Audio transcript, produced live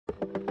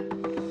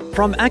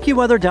From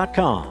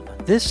AccuWeather.com,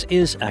 this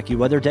is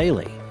AccuWeather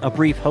Daily, a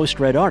brief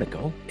host-read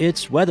article.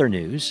 It's weather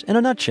news in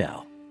a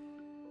nutshell.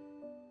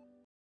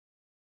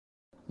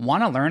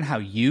 Want to learn how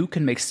you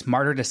can make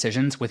smarter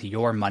decisions with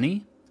your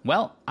money?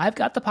 Well, I've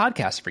got the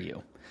podcast for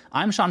you.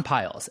 I'm Sean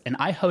Piles, and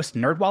I host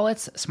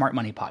NerdWallet's Smart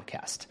Money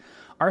Podcast.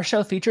 Our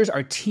show features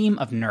our team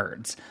of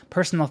nerds,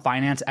 personal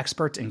finance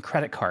experts in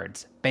credit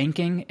cards,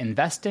 banking,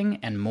 investing,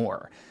 and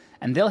more.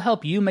 And they'll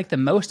help you make the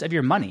most of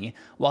your money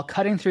while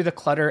cutting through the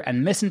clutter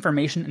and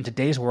misinformation in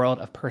today's world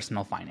of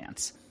personal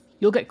finance.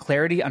 You'll get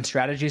clarity on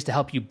strategies to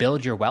help you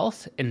build your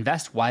wealth,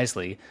 invest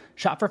wisely,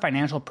 shop for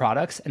financial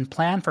products, and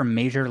plan for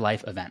major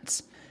life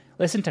events.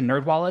 Listen to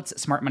NerdWallet's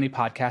Smart Money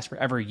Podcast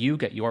wherever you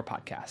get your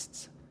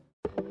podcasts.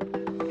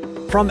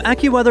 From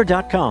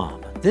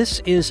AccuWeather.com, this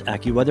is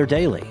AccuWeather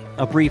Daily,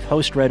 a brief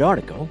host-read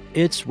article.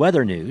 It's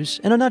weather news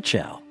in a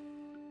nutshell.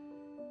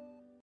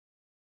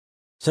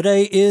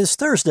 Today is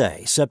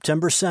Thursday,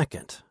 September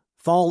 2nd.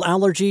 Fall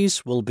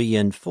allergies will be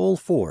in full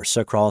force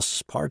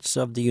across parts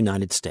of the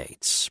United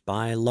States.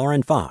 By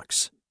Lauren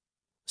Fox.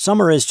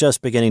 Summer is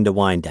just beginning to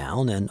wind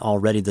down, and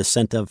already the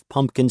scent of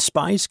pumpkin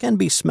spice can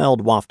be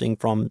smelled wafting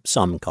from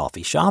some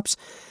coffee shops.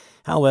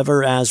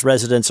 However, as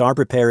residents are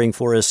preparing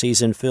for a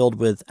season filled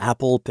with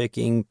apple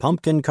picking,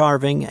 pumpkin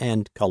carving,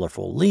 and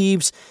colorful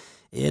leaves,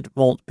 it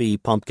won't be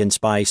pumpkin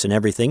spice and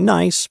everything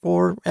nice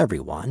for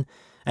everyone.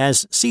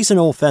 As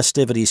seasonal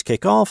festivities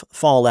kick off,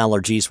 fall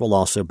allergies will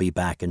also be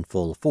back in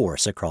full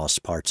force across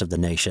parts of the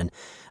nation,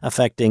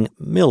 affecting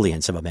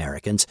millions of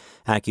Americans,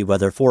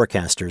 AccuWeather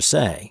forecasters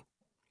say.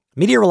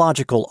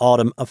 Meteorological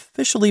autumn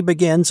officially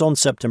begins on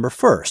September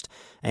 1st,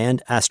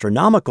 and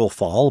astronomical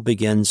fall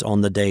begins on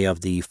the day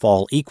of the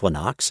fall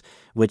equinox,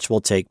 which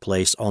will take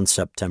place on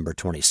September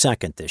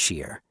 22nd this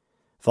year.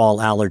 Fall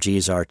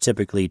allergies are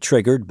typically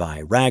triggered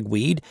by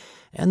ragweed,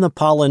 and the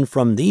pollen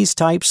from these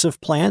types of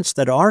plants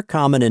that are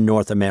common in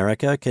North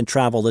America can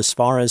travel as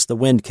far as the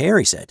wind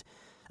carries it.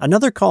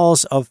 Another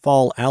cause of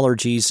fall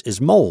allergies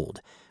is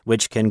mold,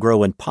 which can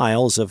grow in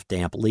piles of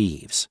damp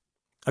leaves.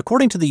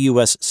 According to the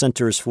U.S.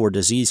 Centers for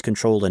Disease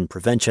Control and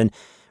Prevention,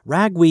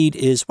 ragweed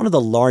is one of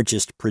the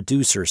largest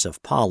producers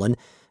of pollen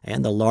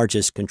and the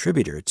largest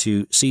contributor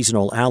to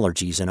seasonal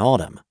allergies in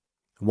autumn.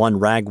 One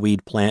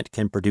ragweed plant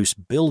can produce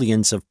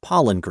billions of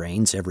pollen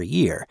grains every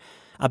year.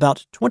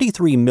 About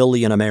 23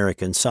 million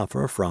Americans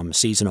suffer from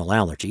seasonal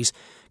allergies,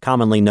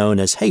 commonly known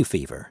as hay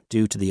fever,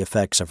 due to the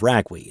effects of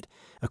ragweed,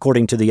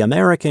 according to the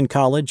American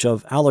College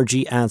of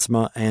Allergy,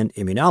 Asthma, and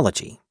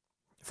Immunology.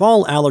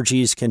 Fall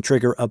allergies can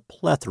trigger a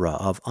plethora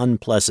of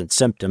unpleasant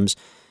symptoms,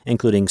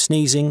 including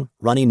sneezing,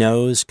 runny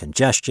nose,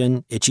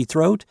 congestion, itchy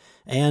throat,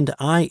 and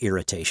eye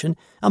irritation,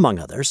 among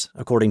others,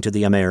 according to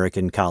the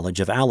American College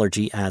of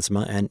Allergy,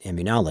 Asthma, and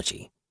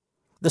Immunology.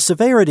 The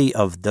severity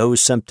of those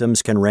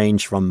symptoms can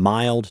range from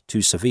mild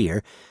to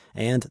severe,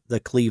 and the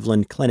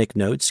Cleveland Clinic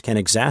notes can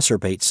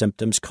exacerbate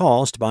symptoms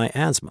caused by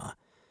asthma.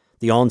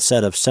 The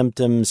onset of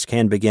symptoms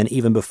can begin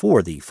even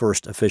before the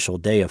first official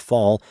day of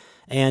fall,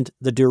 and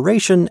the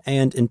duration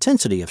and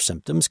intensity of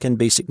symptoms can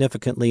be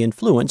significantly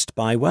influenced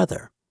by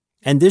weather.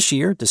 And this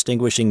year,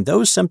 distinguishing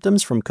those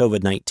symptoms from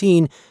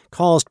COVID-19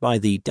 caused by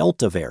the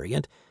Delta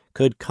variant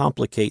could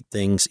complicate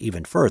things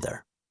even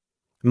further.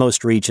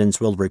 Most regions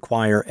will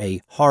require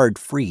a hard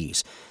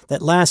freeze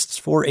that lasts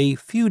for a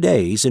few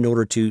days in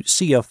order to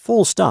see a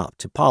full stop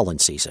to pollen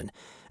season,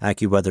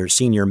 AccuWeather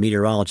senior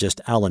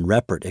meteorologist Alan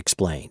Reppert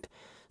explained.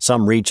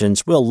 Some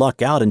regions will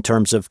luck out in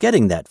terms of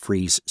getting that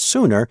freeze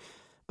sooner,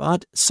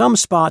 but some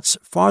spots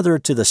farther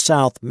to the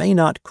south may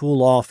not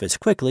cool off as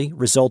quickly,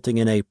 resulting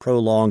in a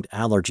prolonged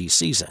allergy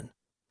season.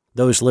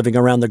 Those living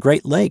around the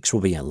Great Lakes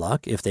will be in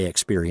luck if they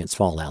experience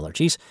fall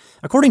allergies.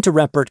 According to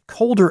Reppert,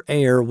 colder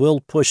air will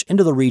push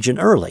into the region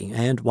early,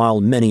 and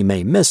while many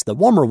may miss the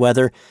warmer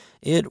weather,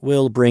 it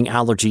will bring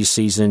allergy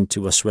season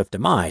to a swift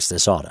demise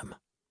this autumn.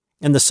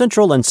 In the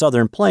central and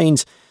southern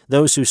plains,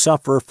 those who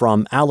suffer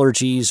from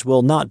allergies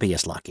will not be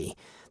as lucky.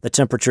 The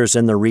temperatures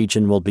in the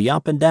region will be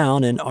up and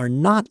down and are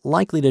not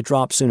likely to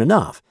drop soon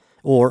enough,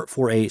 or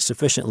for a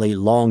sufficiently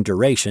long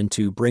duration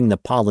to bring the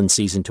pollen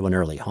season to an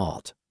early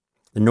halt.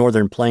 The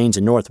northern plains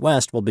and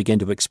northwest will begin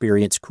to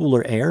experience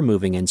cooler air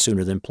moving in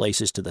sooner than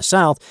places to the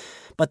south,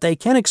 but they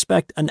can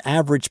expect an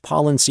average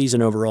pollen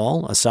season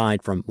overall,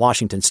 aside from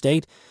Washington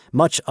state,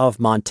 much of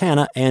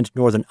Montana, and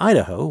northern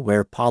Idaho,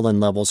 where pollen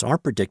levels are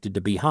predicted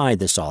to be high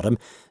this autumn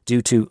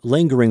due to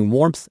lingering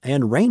warmth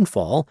and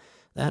rainfall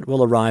that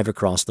will arrive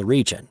across the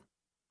region.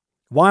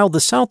 While the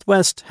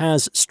Southwest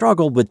has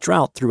struggled with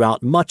drought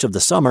throughout much of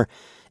the summer,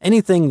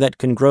 anything that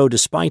can grow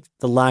despite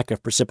the lack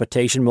of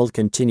precipitation will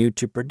continue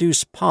to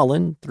produce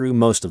pollen through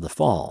most of the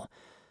fall.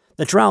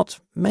 The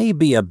drought may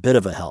be a bit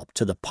of a help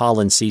to the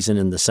pollen season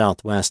in the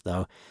Southwest,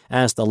 though,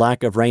 as the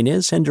lack of rain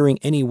is hindering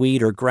any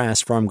weed or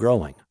grass from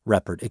growing,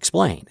 Reppert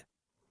explained.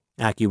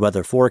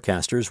 AccuWeather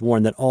forecasters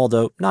warn that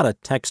although not a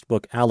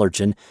textbook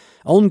allergen,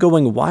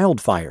 ongoing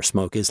wildfire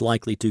smoke is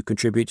likely to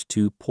contribute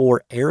to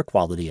poor air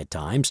quality at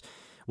times,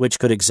 which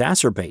could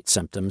exacerbate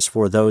symptoms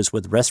for those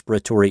with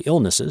respiratory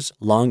illnesses,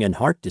 lung and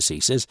heart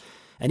diseases,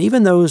 and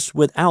even those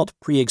without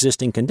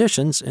pre-existing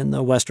conditions in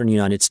the western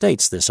United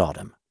States this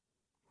autumn.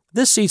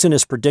 This season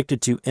is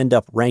predicted to end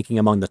up ranking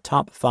among the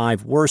top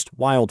 5 worst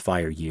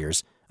wildfire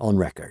years on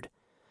record.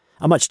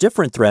 A much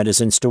different threat is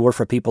in store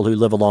for people who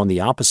live along the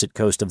opposite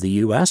coast of the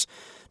U.S.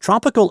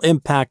 Tropical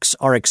impacts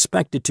are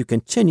expected to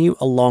continue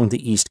along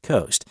the East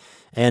Coast,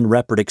 and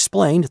Reppert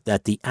explained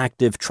that the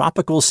active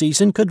tropical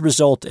season could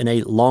result in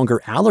a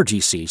longer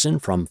allergy season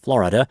from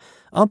Florida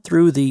up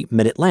through the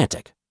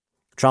mid-Atlantic.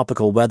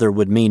 Tropical weather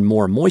would mean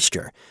more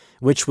moisture,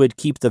 which would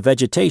keep the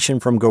vegetation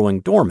from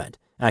growing dormant,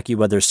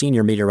 AccuWeather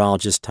senior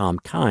meteorologist Tom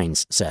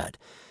Kynes said.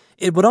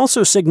 It would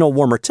also signal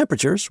warmer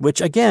temperatures,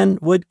 which again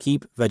would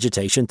keep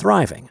vegetation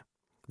thriving.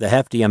 The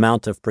hefty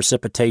amount of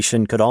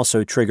precipitation could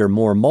also trigger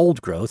more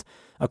mold growth,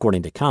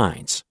 according to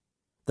Kynes.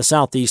 The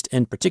Southeast,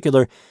 in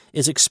particular,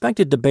 is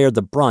expected to bear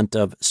the brunt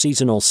of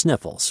seasonal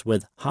sniffles,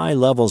 with high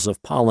levels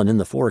of pollen in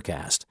the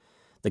forecast.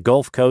 The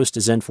Gulf Coast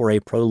is in for a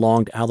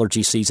prolonged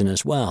allergy season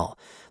as well.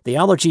 The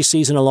allergy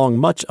season along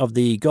much of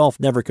the Gulf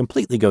never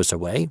completely goes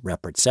away,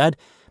 Reppert said,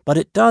 but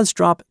it does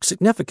drop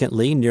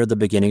significantly near the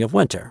beginning of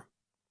winter.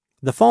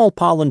 The fall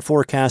pollen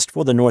forecast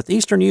for the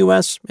northeastern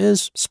U.S.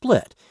 is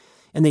split.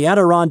 In the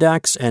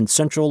Adirondacks and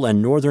central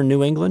and northern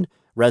New England,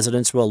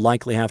 residents will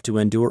likely have to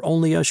endure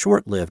only a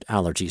short-lived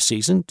allergy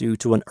season due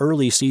to an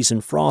early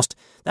season frost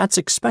that's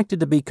expected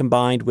to be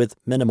combined with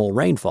minimal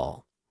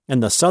rainfall.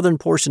 In the southern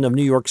portion of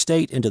New York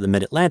State into the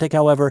mid-Atlantic,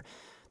 however,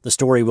 the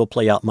story will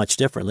play out much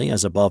differently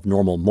as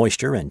above-normal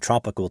moisture and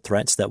tropical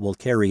threats that will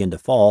carry into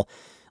fall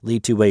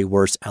lead to a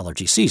worse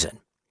allergy season.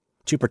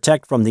 To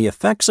protect from the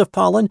effects of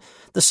pollen,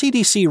 the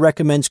CDC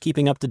recommends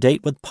keeping up to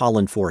date with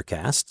pollen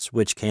forecasts,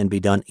 which can be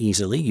done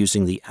easily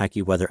using the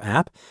AccuWeather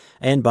app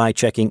and by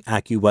checking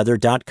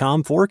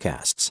AccuWeather.com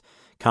forecasts.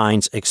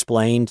 Kynes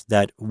explained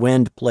that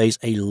wind plays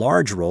a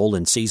large role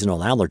in seasonal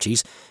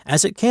allergies,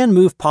 as it can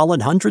move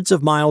pollen hundreds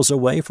of miles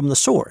away from the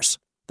source.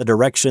 The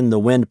direction the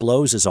wind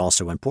blows is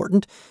also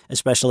important,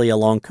 especially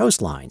along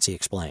coastlines, he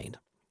explained.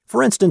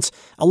 For instance,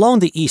 along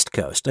the East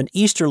Coast, an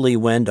easterly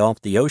wind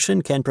off the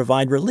ocean can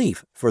provide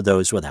relief for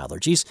those with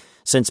allergies,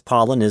 since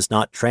pollen is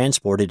not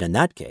transported in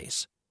that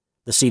case.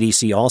 The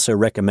CDC also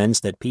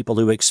recommends that people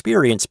who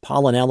experience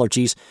pollen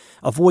allergies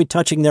avoid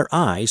touching their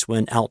eyes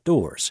when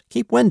outdoors,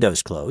 keep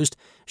windows closed,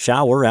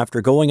 shower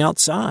after going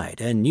outside,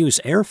 and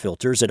use air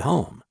filters at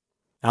home.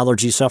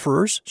 Allergy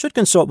sufferers should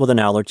consult with an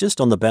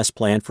allergist on the best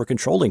plan for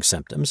controlling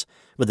symptoms.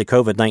 With the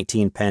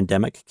COVID-19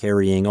 pandemic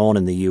carrying on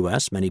in the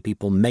U.S., many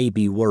people may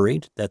be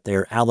worried that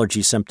their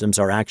allergy symptoms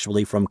are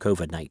actually from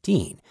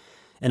COVID-19.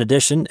 In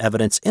addition,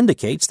 evidence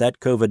indicates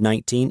that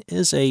COVID-19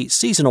 is a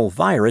seasonal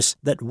virus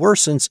that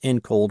worsens in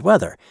cold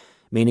weather,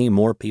 meaning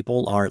more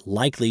people are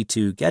likely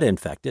to get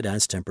infected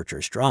as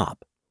temperatures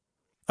drop.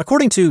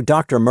 According to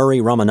Dr. Murray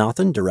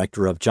Ramanathan,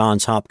 director of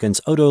Johns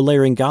Hopkins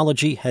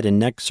Otolaryngology Head and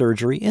Neck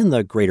Surgery in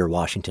the Greater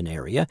Washington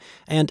area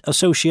and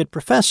associate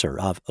professor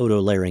of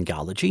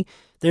otolaryngology,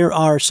 there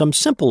are some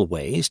simple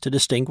ways to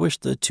distinguish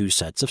the two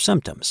sets of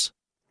symptoms.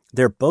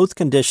 They're both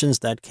conditions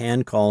that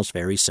can cause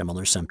very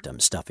similar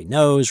symptoms: stuffy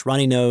nose,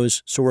 runny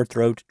nose, sore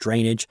throat,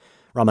 drainage,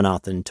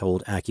 Ramanathan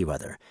told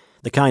AccuWeather.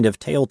 The kind of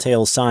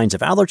telltale signs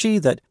of allergy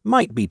that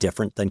might be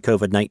different than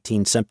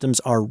COVID-19 symptoms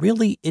are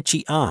really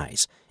itchy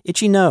eyes,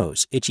 itchy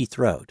nose, itchy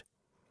throat.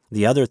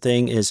 The other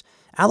thing is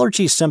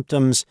allergy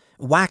symptoms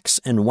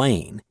wax and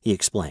wane, he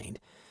explained.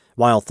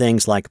 While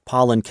things like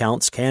pollen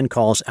counts can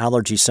cause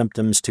allergy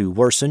symptoms to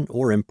worsen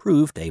or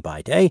improve day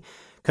by day,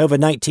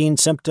 COVID-19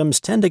 symptoms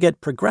tend to get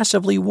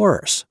progressively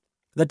worse.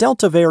 The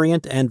Delta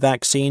variant and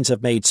vaccines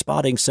have made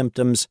spotting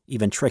symptoms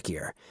even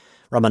trickier.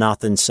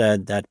 Ramanathan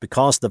said that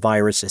because the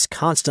virus is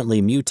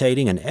constantly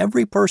mutating and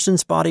every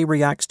person's body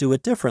reacts to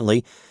it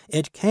differently,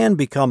 it can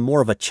become more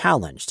of a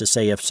challenge to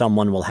say if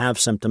someone will have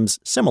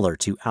symptoms similar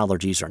to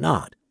allergies or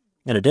not.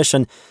 In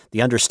addition,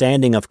 the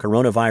understanding of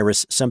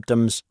coronavirus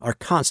symptoms are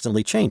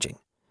constantly changing.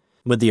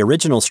 With the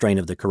original strain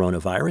of the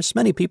coronavirus,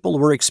 many people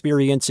were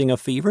experiencing a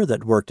fever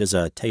that worked as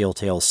a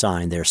telltale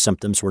sign their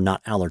symptoms were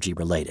not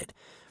allergy-related.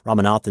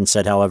 Ramanathan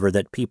said, however,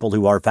 that people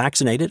who are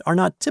vaccinated are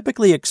not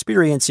typically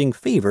experiencing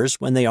fevers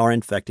when they are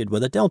infected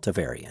with a Delta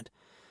variant.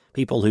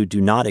 People who do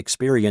not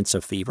experience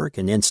a fever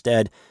can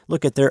instead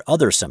look at their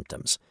other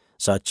symptoms,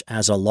 such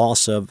as a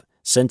loss of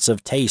sense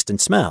of taste and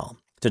smell,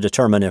 to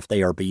determine if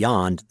they are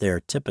beyond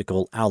their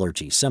typical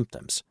allergy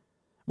symptoms.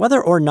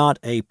 Whether or not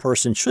a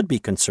person should be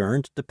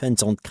concerned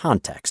depends on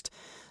context,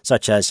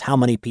 such as how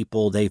many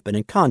people they've been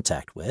in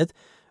contact with,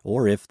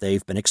 or if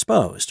they've been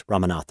exposed,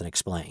 Ramanathan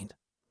explained.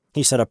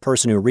 He said a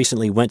person who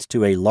recently went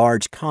to a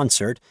large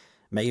concert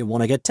may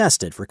want to get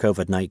tested for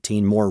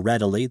COVID-19 more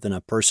readily than a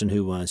person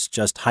who was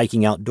just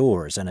hiking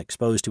outdoors and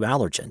exposed to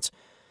allergens.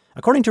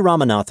 According to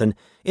Ramanathan,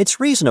 it's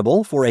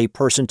reasonable for a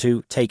person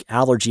to take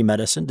allergy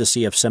medicine to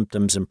see if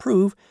symptoms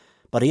improve,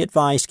 but he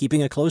advised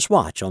keeping a close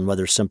watch on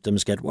whether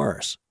symptoms get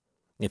worse.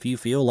 If you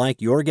feel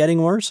like you're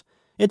getting worse,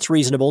 it's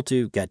reasonable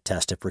to get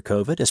tested for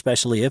COVID,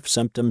 especially if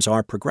symptoms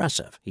are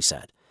progressive, he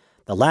said.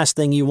 The last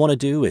thing you want to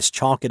do is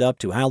chalk it up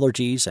to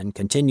allergies and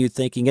continue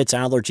thinking it's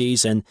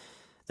allergies and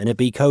then it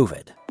be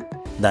COVID.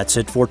 That's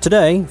it for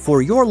today.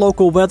 For your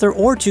local weather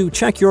or to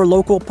check your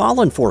local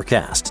pollen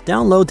forecast,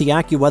 download the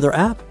AccuWeather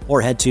app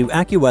or head to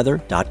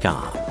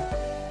AccuWeather.com.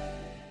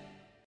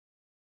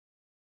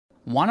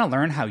 Want to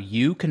learn how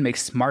you can make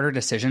smarter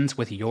decisions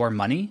with your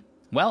money?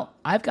 Well,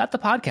 I've got the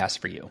podcast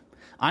for you.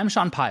 I'm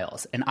Sean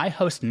Piles, and I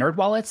host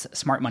NerdWallet's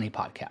Smart Money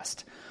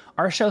Podcast.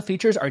 Our show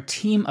features our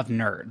team of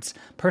nerds,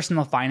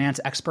 personal finance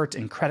experts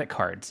in credit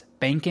cards,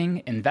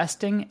 banking,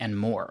 investing, and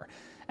more.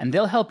 And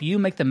they'll help you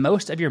make the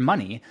most of your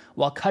money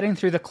while cutting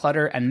through the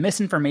clutter and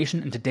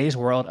misinformation in today's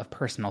world of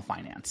personal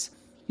finance.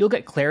 You'll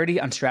get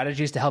clarity on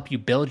strategies to help you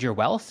build your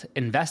wealth,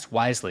 invest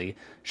wisely,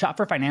 shop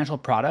for financial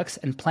products,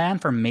 and plan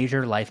for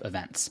major life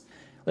events.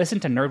 Listen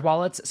to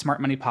NerdWallet's Smart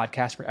Money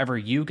Podcast wherever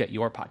you get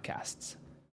your podcasts.